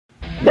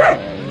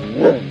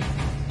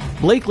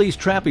Blakely's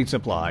Trapping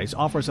Supplies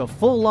offers a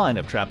full line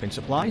of trapping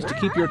supplies to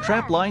keep your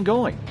trap line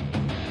going.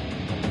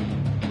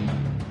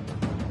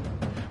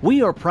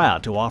 We are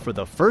proud to offer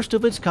the first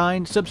of its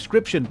kind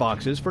subscription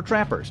boxes for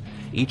trappers.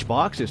 Each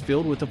box is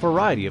filled with a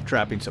variety of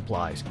trapping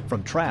supplies,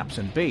 from traps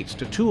and baits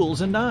to tools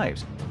and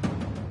knives.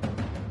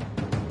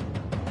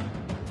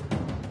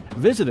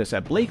 Visit us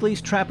at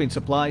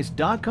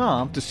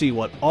Blakeley'sTrappingSupplies.com to see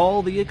what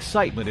all the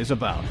excitement is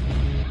about.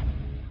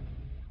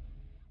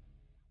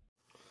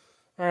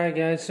 Alright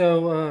guys,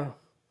 so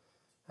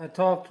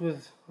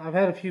I've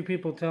had a few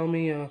people tell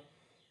me,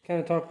 kind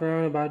of talk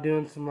around about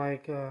doing some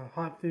like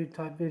hot food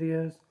type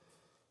videos.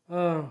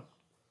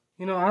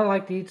 You know, I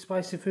like to eat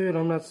spicy food.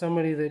 I'm not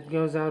somebody that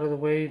goes out of the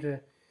way to,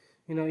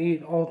 you know,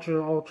 eat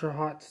ultra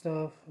hot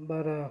stuff.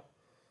 But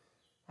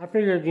I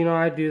figured, you know,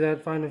 I'd do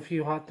that, find a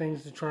few hot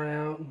things to try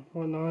out and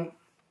whatnot.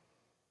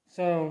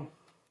 So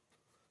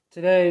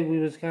today we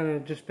was kind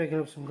of just picking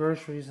up some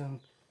groceries and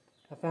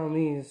I found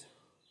these.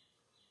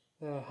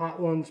 The Hot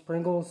Ones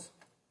Pringles.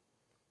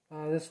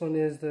 This one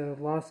is the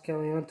Los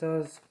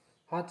Calientas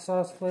hot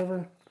sauce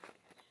flavor.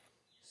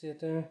 See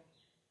it there?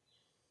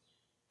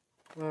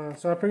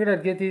 So I figured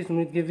I'd get these and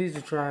we'd give these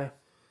a try.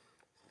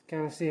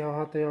 Kind of see how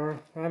hot they are.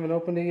 I haven't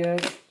opened it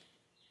yet.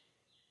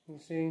 You can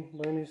see,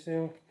 brand new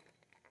seal.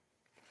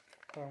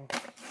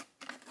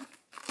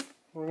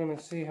 We're going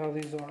to see how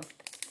these are.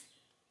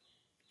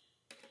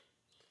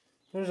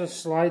 There's a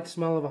slight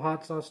smell of a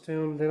hot sauce to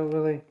them. They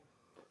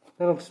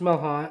don't smell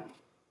hot.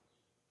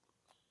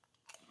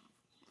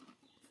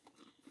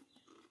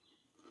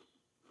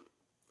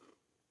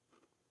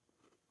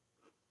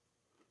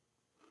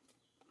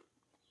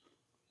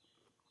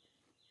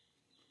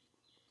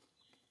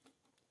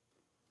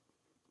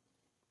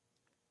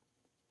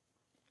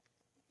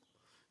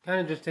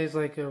 Kind of just tastes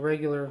like a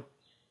regular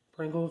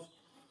Pringles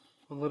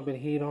with a little bit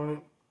of heat on it.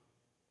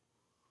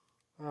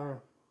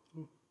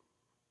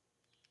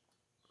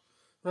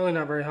 Really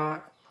not very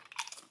hot.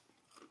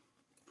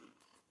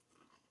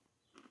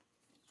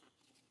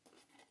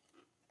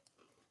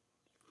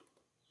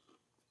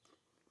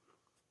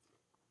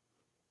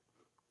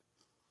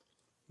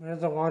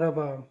 There's a lot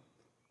of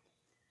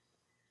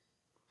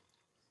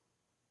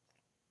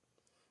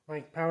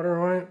like powder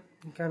on it.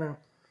 Kind of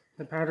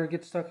the powder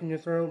gets stuck in your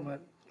throat,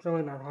 but it's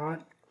really not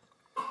hot.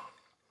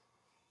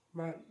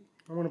 But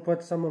I want to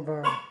put some of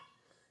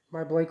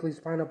my Blakely's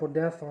Pineapple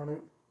Death on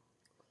it.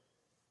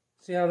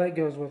 See how that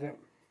goes with it.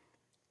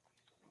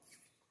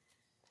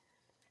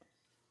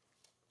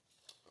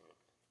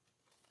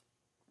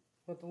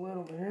 Put the lid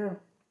over here.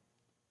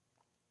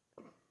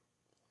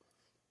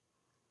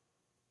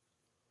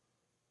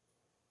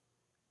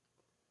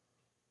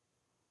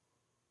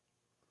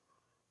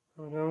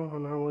 There we go. I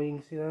don't know how well you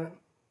can see that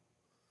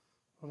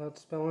without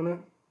spilling it.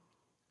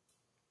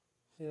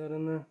 See that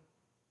in there?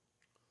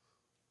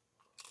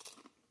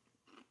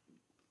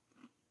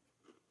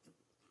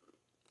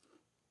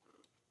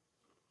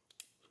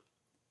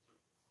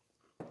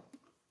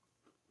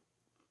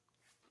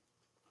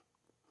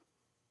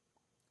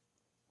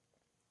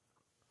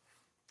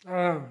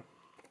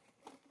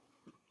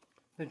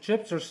 The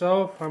chips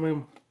herself, I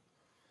mean,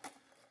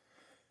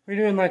 we're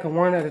doing like a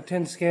 1 out of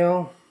 10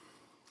 scale.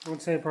 I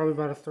would say probably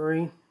about a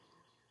 3.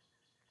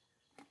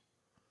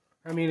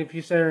 I mean, if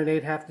you say an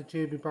 8 half the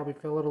tube, you'd probably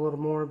feel it a little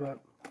more, but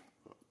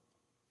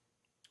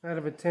out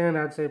of a 10,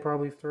 I'd say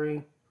probably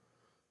 3,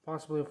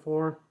 possibly a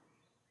 4.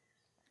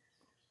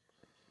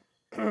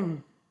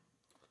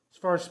 As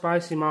far as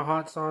spicy, my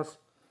hot sauce,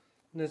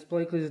 this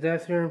Blakely's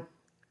Death here,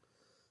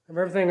 of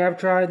everything I've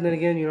tried, and then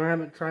again, you know, I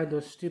haven't tried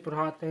those stupid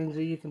hot things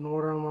that you can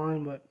order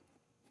online, but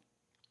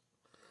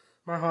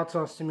my hot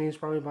sauce to me is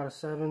probably about a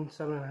 7,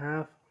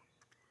 7.5.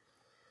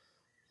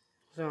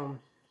 So,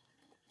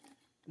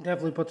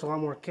 definitely puts a lot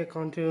more kick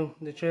onto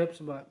the chips,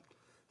 but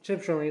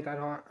chips really ain't that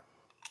hot.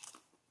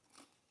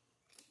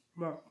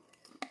 But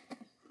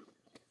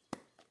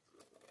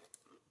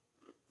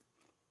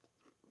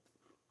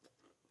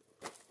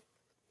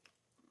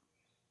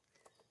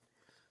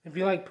if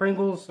you like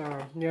Pringles,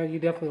 yeah, you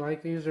definitely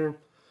like these. They're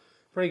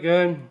pretty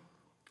good.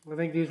 I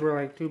think these were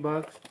like $2.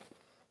 Not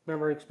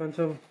very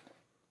expensive.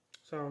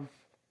 So,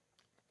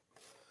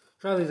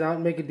 try these out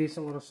and make a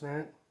decent little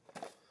snack.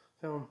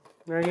 So,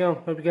 there you go.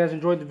 Hope you guys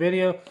enjoyed the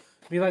video.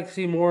 If you'd like to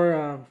see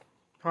more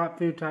hot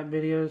food type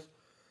videos,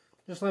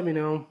 just let me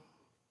know.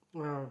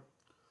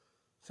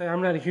 Say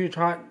I'm not a huge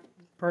hot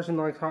person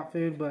that likes hot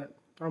food, but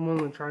I'm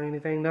willing to try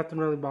anything. Nothing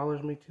really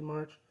bothers me too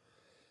much.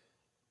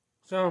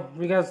 So,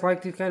 if you guys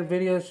like these kind of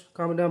videos,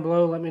 comment down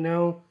below, let me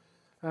know.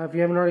 If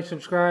you haven't already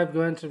subscribed, go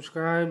ahead and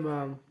subscribe.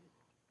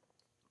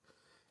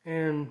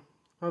 And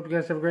I hope you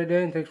guys have a great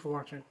day, and thanks for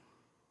watching.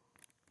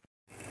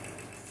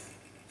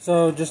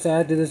 So, just to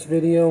add to this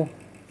video,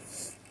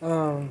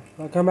 I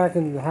come back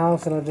into the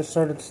house and I just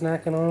started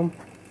snacking on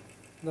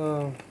them.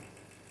 Of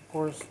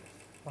course,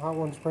 the Hot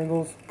Ones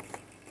Pringles.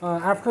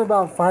 After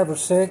about 5 or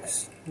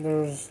 6,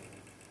 you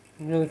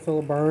really feel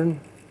a burn.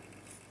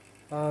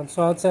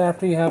 So I'd say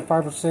after you have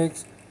 5 or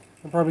 6,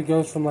 it probably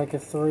goes from like a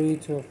 3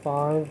 to a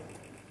 5.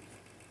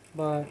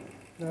 But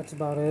that's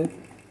about it.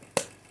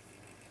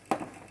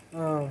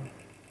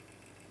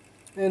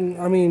 And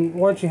I mean,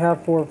 once you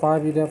have 4 or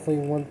 5, you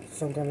definitely want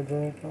some kind of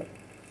drink. But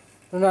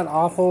they're not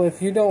awful.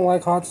 If you don't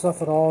like hot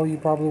stuff at all, you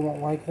probably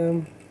won't like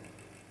them.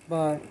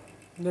 But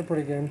they're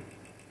pretty good.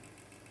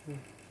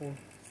 Okay.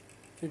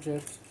 2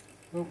 chips.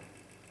 Nope.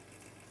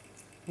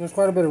 There's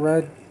quite a bit of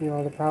red, you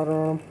know, the powder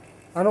on them.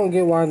 I don't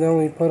get why they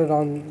only put it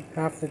on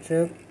half the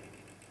chip.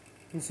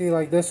 You see,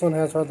 like, this one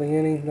has hardly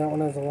any, that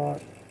one has a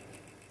lot.